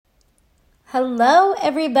Hello,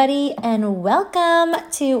 everybody, and welcome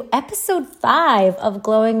to episode 5 of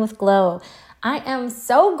Glowing with Glow. I am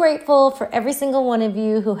so grateful for every single one of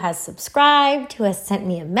you who has subscribed, who has sent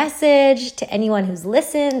me a message, to anyone who's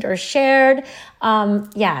listened or shared.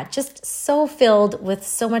 Just so filled with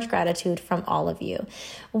so much gratitude from all of you.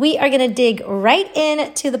 We are going to dig right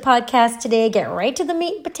into the podcast today, get right to the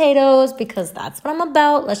meat and potatoes, because that's what I'm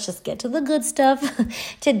about. Let's just get to the good stuff.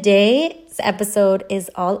 Today's episode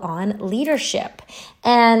is all on leadership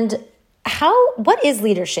and what is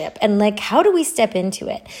leadership and how do we step into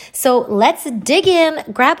it? So let's dig in,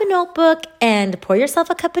 grab a notebook and pour yourself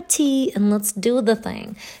a cup of tea and let's do the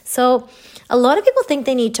thing. So a lot of people think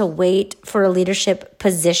they need to wait for a leadership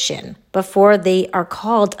position before they are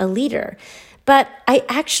called a leader. But I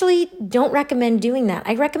actually don't recommend doing that.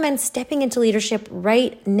 I recommend stepping into leadership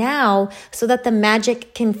right now so that the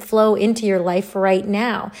magic can flow into your life right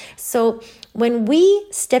now. So when we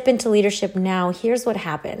step into leadership now, here's what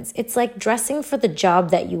happens. It's like dressing for the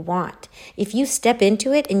job that you want. If you step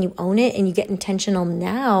into it and you own it and you get intentional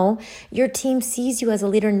now, your team sees you as a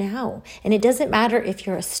leader now. And it doesn't matter if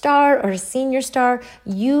you're a star or a senior star,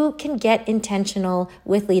 you can get intentional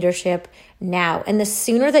with leadership now. And the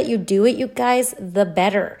sooner that you do it, you guys, the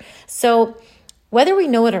better. So whether we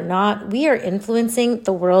know it or not, we are influencing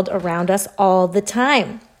the world around us all the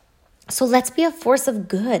time. So let's be a force of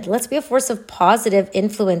good. Let's be a force of positive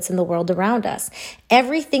influence in the world around us.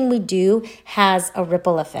 Everything we do has a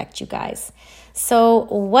ripple effect, you guys. So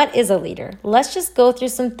what is a leader? Let's just go through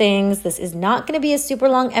some things. This is not going to be a super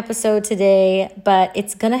long episode today, but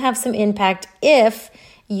it's going to have some impact if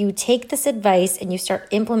you take this advice and you start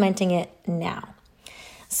implementing it now.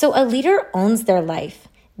 So a leader owns their life.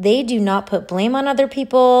 They do not put blame on other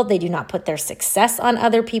people. They do not put their success on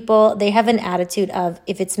other people. They have an attitude of,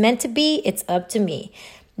 if it's meant to be, it's up to me.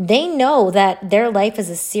 They know that their life is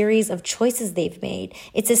a series of choices they've made.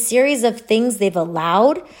 It's a series of things they've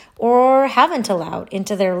allowed or haven't allowed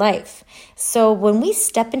into their life. So when we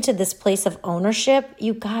step into this place of ownership,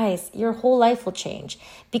 you guys, your whole life will change,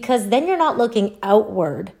 because then you're not looking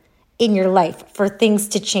outward in your life for things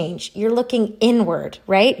to change. You're looking inward,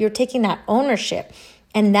 right? You're taking that ownership.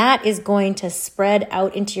 And that is going to spread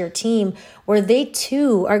out into your team, where they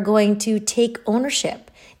too are going to take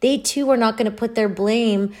ownership. They too are not going to put their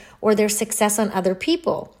blame or their success on other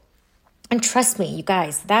people. And trust me, you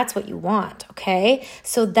guys, that's what you want, okay?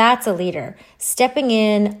 So that's a leader. Stepping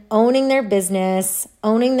in, owning their business,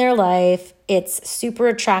 owning their life. It's super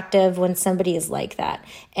attractive when somebody is like that.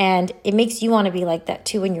 And it makes you want to be like that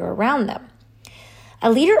too when you're around them. A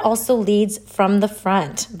leader also leads from the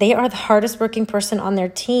front. They are the hardest working person on their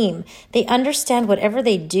team. They understand whatever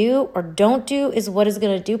they do or don't do is what is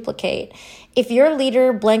going to duplicate. If your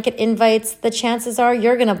leader blanket invites, the chances are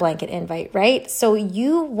you're going to blanket invite, right? So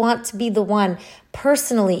you want to be the one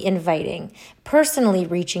personally inviting, personally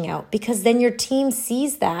reaching out, because then your team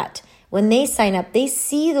sees that. When they sign up, they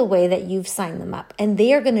see the way that you've signed them up, and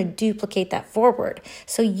they are going to duplicate that forward.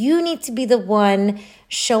 So you need to be the one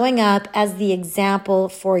showing up as the example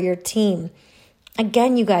for your team.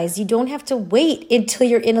 Again, you guys, you don't have to wait until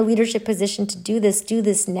you're in a leadership position to do this. Do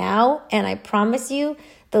this now, and I promise you,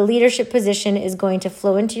 the leadership position is going to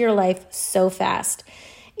flow into your life so fast.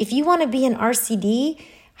 If you want to be an RCD,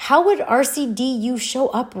 how would RCD you show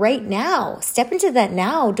up right now? Step into that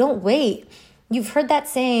now. Don't wait. You've heard that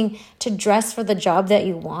saying, to dress for the job that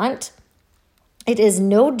you want. It is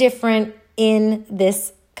no different in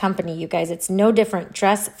this company, you guys. It's no different.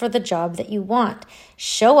 Dress for the job that you want.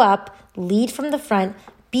 Show up, lead from the front,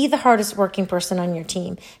 be the hardest working person on your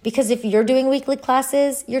team. Because if you're doing weekly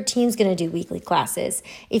classes, your team's going to do weekly classes.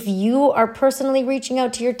 If you are personally reaching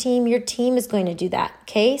out to your team is going to do that,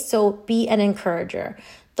 okay? So be an encourager.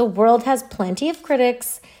 The world has plenty of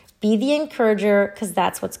critics. Be the encourager, because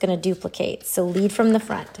that's what's going to duplicate. So lead from the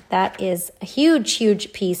front. That is a huge,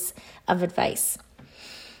 huge piece of advice.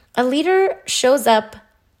 A leader shows up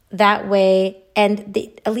that way, and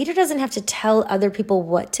a leader doesn't have to tell other people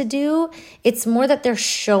what to do. It's more that they're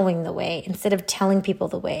showing the way instead of telling people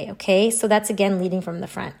the way, okay? So that's, again, leading from the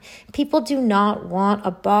front. People do not want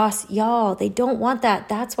a boss, y'all. They don't want that.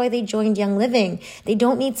 That's why they joined Young Living. They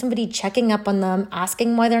don't need somebody checking up on them,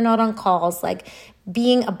 asking why they're not on calls,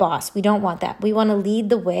 being a boss. We don't want that. We want to lead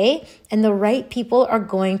the way, and the right people are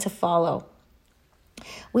going to follow.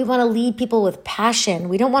 We want to lead people with passion.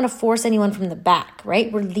 We don't want to force anyone from the back,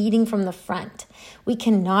 right? We're leading from the front. We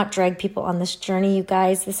cannot drag people on this journey, you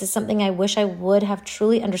guys. This is something I wish I would have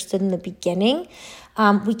truly understood in the beginning.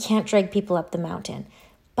 We can't drag people up the mountain,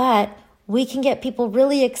 but We can get people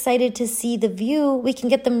really excited to see the view. We can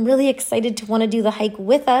get them really excited to want to do the hike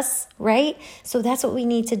with us, right? So that's what we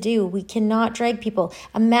need to do. We cannot drag people.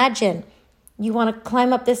 Imagine you want to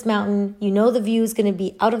climb up this mountain. You know the view is going to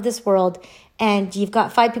be out of this world. And you've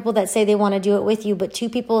got 5 people that say they want to do it with you, but 2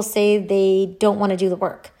 people say they don't want to do the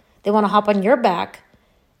work. They want to hop on your back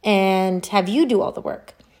and have you do all the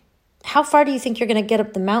work. How far do you think you're going to get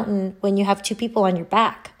up the mountain when you have 2 people on your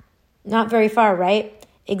back? Not very far, right?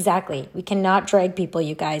 Exactly. We cannot drag people,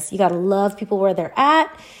 you guys. You got to love people where they're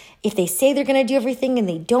at. If they say they're going to do everything and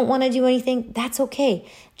they don't want to do anything, that's okay.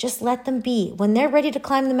 Just let them be. When they're ready to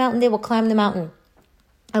climb the mountain, they will climb the mountain.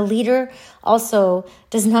 A leader also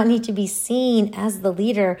does not need to be seen as the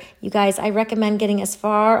leader. You guys, I recommend getting as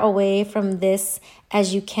far away from this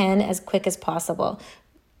as you can as quick as possible.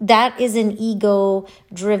 That is an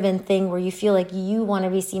ego-driven thing where you feel like you want to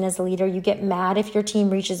be seen as a leader. You get mad if your team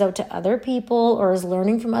reaches out to other people or is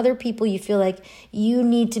learning from other people. You feel like you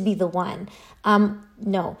need to be the one.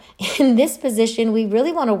 No, in this position, we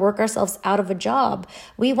really want to work ourselves out of a job.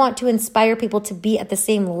 We want to inspire people to be at the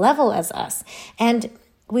same level as us. And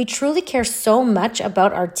we truly care so much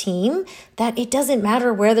about our team that it doesn't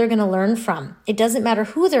matter where they're going to learn from. It doesn't matter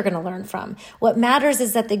who they're going to learn from. What matters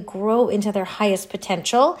is that they grow into their highest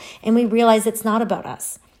potential and we realize it's not about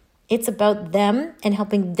us. It's about them and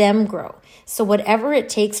helping them grow. So whatever it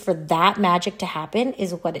takes for that magic to happen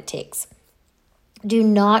is what it takes. Do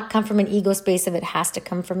not come from an ego space of it has to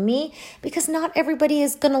come from me, because not everybody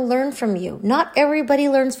is going to learn from you. Not everybody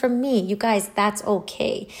learns from me. You guys, that's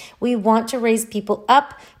okay. We want to raise people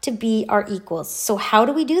up to be our equals. So how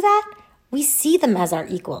do we do that? We see them as our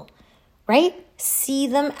equal, right? See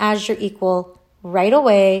them as your equal right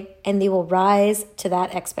away, and they will rise to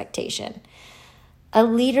that expectation. A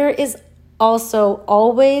leader is also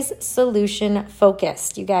always solution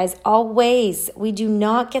focused. You guys, always. We do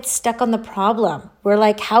not get stuck on the problem. We're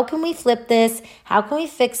like, how can we flip this? How can we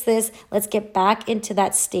fix this? Let's get back into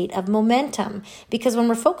that state of momentum. Because when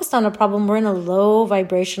we're focused on a problem, we're in a low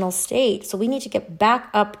vibrational state. So we need to get back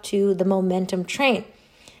up to the momentum train.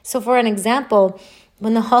 So for an example,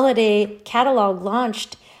 when the holiday catalog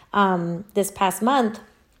launched this past month,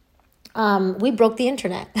 we broke the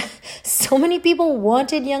internet. So many people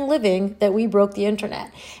wanted Young Living that we broke the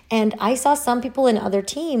internet. And I saw some people in other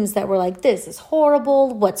teams that were like, this is horrible.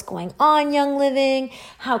 What's going on, Young Living?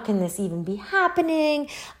 How can this even be happening?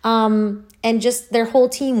 And just their whole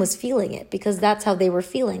team was feeling it because that's how they were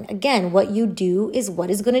feeling. Again, what you do is what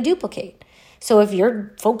is going to duplicate. So if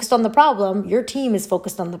you're focused on the problem, your team is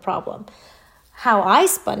focused on the problem. How I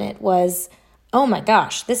spun it was, oh my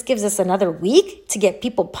gosh, this gives us another week to get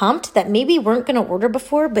people pumped that maybe weren't going to order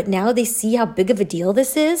before, but now they see how big of a deal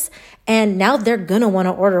this is. And now they're going to want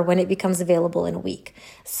to order when it becomes available in a week.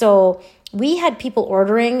 So we had people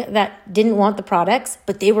ordering that didn't want the products,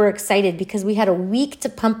 but they were excited because we had a week to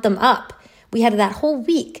pump them up. We had that whole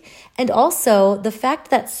week. And also the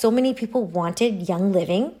fact that so many people wanted Young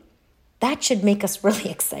Living, that should make us really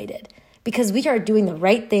excited. Because we are doing the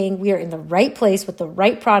right thing. We are in the right place with the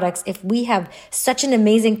right products. If we have such an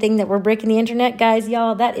amazing thing that we're breaking the internet, guys,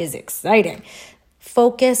 y'all, that is exciting.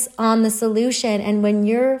 Focus on the solution. And when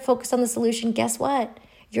you're focused on the solution, guess what?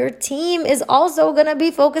 Your team is also going to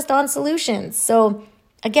be focused on solutions. So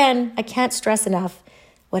again, I can't stress enough.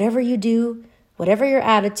 Whatever you do, whatever your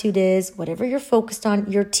attitude is, whatever you're focused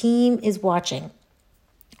on, your team is watching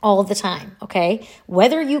all the time, okay?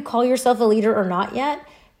 Whether you call yourself a leader or not yet,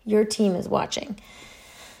 your team is watching.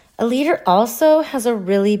 A leader also has a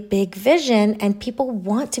really big vision and people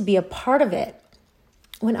want to be a part of it.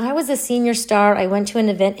 When I was a senior star, I went to an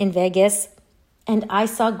event in Vegas and I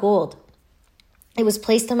saw gold. It was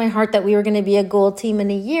placed on my heart that we were going to be a gold team in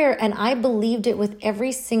a year, and I believed it with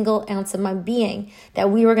every single ounce of my being that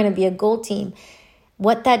we were going to be a gold team.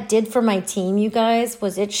 What that did for my team, you guys,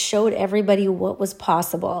 was it showed everybody what was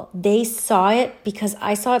possible. They saw it because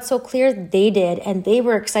I saw it so clear. They did, and they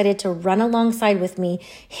were excited to run alongside with me,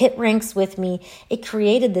 hit ranks with me. It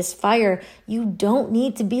created this fire. You don't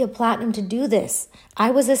need to be a platinum to do this. I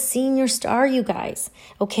was a senior star, you guys,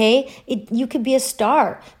 okay? You could be a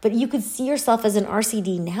star, but you could see yourself as an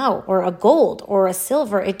RCD now, or a gold, or a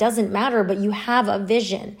silver. It doesn't matter, but you have a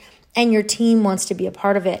vision. And your team wants to be a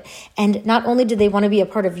part of it. And not only do they want to be a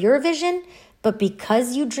part of your vision, but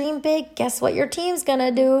because you dream big, guess what your team's going to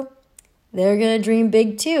do? They're going to dream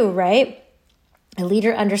big too, right? A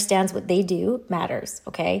leader understands what they do matters,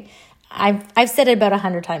 okay? I've said it about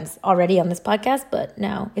 100 times already on this podcast, but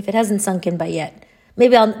no, if it hasn't sunk in by yet,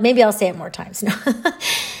 maybe I'll say it more times. No.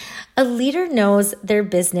 A leader knows their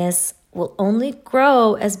business will only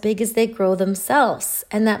grow as big as they grow themselves.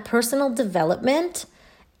 And that personal development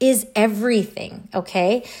is everything,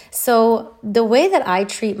 okay? So the way that I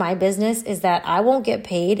treat my business is that I won't get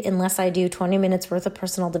paid unless I do 20 minutes worth of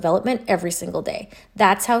personal development every single day.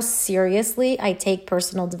 That's how seriously I take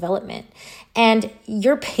personal development. And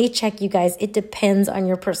your paycheck, you guys, it depends on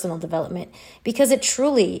your personal development, because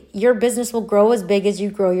your business will grow as big as you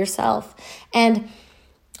grow yourself. And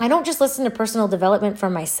I don't just listen to personal development for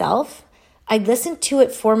myself. I listen to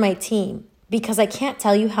it for my team, because I can't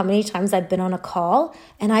tell you how many times I've been on a call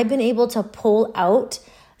and I've been able to pull out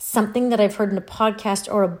something that I've heard in a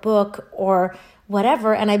podcast or a book or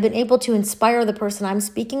whatever, and I've been able to inspire the person I'm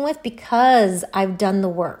speaking with because I've done the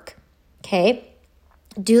work, okay?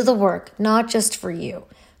 Do the work, not just for you,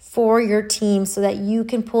 for your team, so that you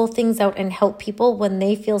can pull things out and help people when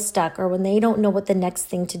they feel stuck or when they don't know what the next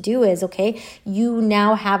thing to do is, okay? You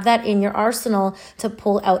now have that in your arsenal to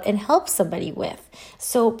pull out and help somebody with.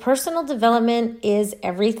 So personal development is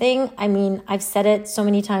everything. I mean, I've said it so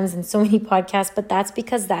many times in so many podcasts, but that's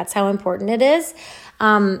because that's how important it is.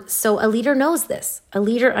 So a leader knows this. A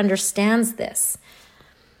leader understands this.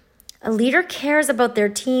 A leader cares about their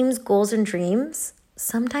team's goals and dreams,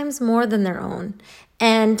 sometimes more than their own.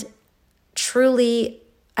 And truly,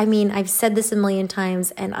 I mean, I've said this a million times,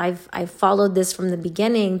 and I've followed this from the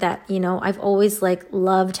beginning, that, I've always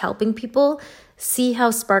loved helping people see how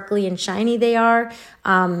sparkly and shiny they are.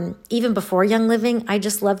 Even before Young Living, I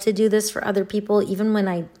just love to do this for other people. Even when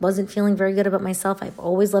I wasn't feeling very good about myself, I've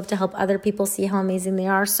always loved to help other people see how amazing they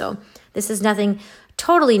are. So this is nothing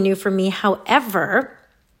totally new for me. However,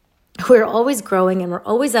 we're always growing and we're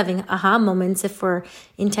always having aha moments if we're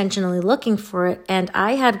intentionally looking for it. And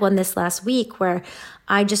I had one this last week where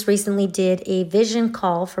I just recently did a vision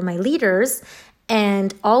call for my leaders.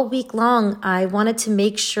 And all week long, I wanted to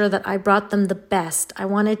make sure that I brought them the best. I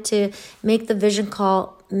wanted to make the vision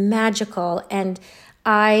call magical. And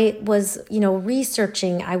I was,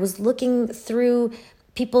 researching. I was looking through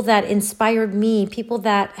people that inspired me, people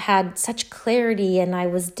that had such clarity, and I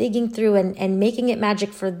was digging through and making it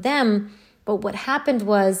magic for them. But what happened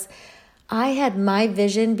was I had my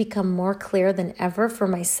vision become more clear than ever for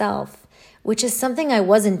myself, which is something I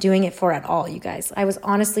wasn't doing it for at all, you guys. I was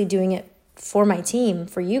honestly doing it for my team,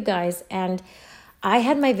 for you guys. And I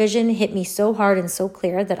had my vision hit me so hard and so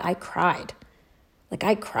clear that I cried.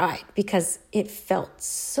 I cried because it felt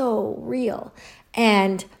so real.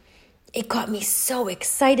 And it got me so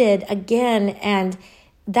excited again. And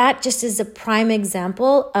that just is a prime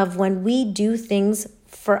example of when we do things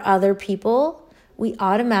for other people, we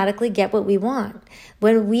automatically get what we want.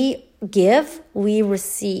 When we give, we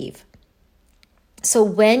receive. So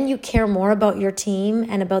when you care more about your team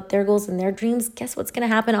and about their goals and their dreams, guess what's going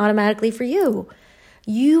to happen automatically for you?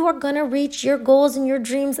 You are going to reach your goals and your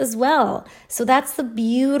dreams as well. So that's the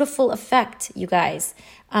beautiful effect, you guys.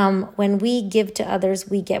 When we give to others,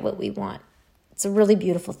 we get what we want. It's a really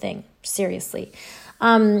beautiful thing, seriously.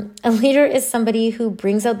 A leader is somebody who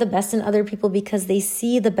brings out the best in other people because they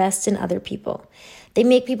see the best in other people. They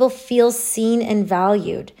make people feel seen and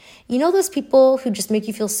valued. You know those people who just make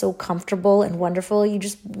you feel so comfortable and wonderful? You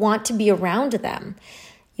just want to be around them.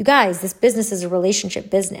 You guys, this business is a relationship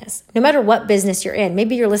business. No matter what business you're in,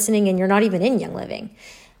 maybe you're listening and you're not even in Young Living.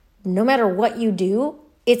 No matter what you do,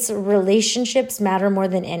 it's relationships matter more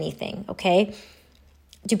than anything, okay?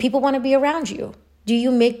 Do people want to be around you? Do you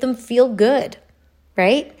make them feel good,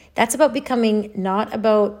 right? That's about becoming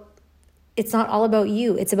it's not all about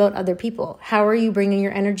you. It's about other people. How are you bringing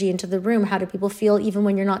your energy into the room? How do people feel even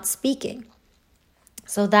when you're not speaking?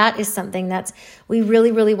 So that is something that we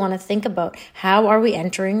really, really want to think about. How are we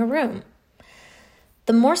entering a room?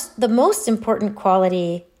 The most important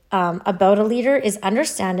quality about a leader is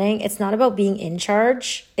understanding it's not about being in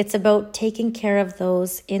charge. It's about taking care of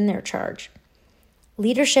those in their charge.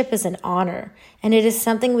 Leadership is an honor, and it is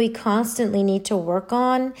something we constantly need to work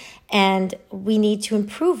on and we need to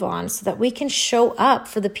improve on so that we can show up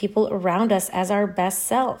for the people around us as our best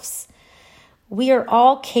selves. We are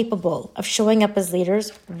all capable of showing up as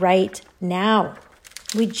leaders right now.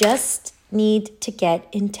 We just need to get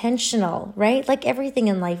intentional, right? Like everything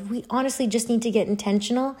in life, we honestly just need to get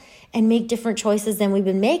intentional and make different choices than we've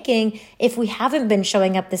been making if we haven't been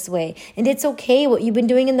showing up this way. And it's okay what you've been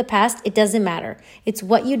doing in the past. It doesn't matter. It's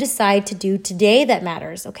what you decide to do today that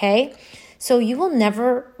matters, okay? So you will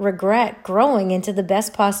never regret growing into the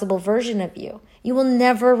best possible version of you. You will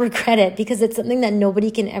never regret it because it's something that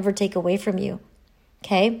nobody can ever take away from you,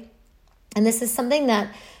 okay? And this is something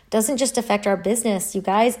that doesn't just affect our business, you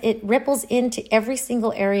guys. It ripples into every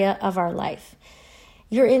single area of our life.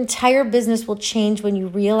 Your entire business will change when you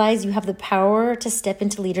realize you have the power to step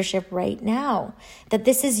into leadership right now. That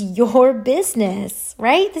this is your business,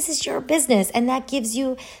 right? This is your business. And that gives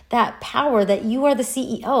you that power that you are the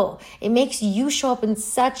CEO. It makes you show up in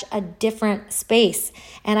such a different space.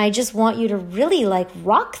 And I just want you to really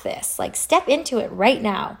rock this, step into it right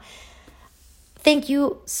now. Thank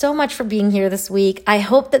you so much for being here this week. I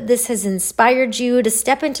hope that this has inspired you to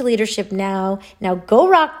step into leadership now. Now go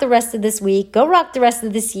rock the rest of this week. Go rock the rest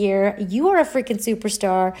of this year. You are a freaking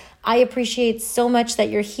superstar. I appreciate so much that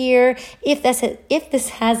you're here. If this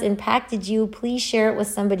has impacted you, please share it with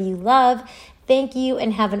somebody you love. Thank you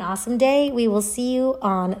and have an awesome day. We will see you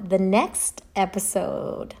on the next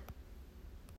episode.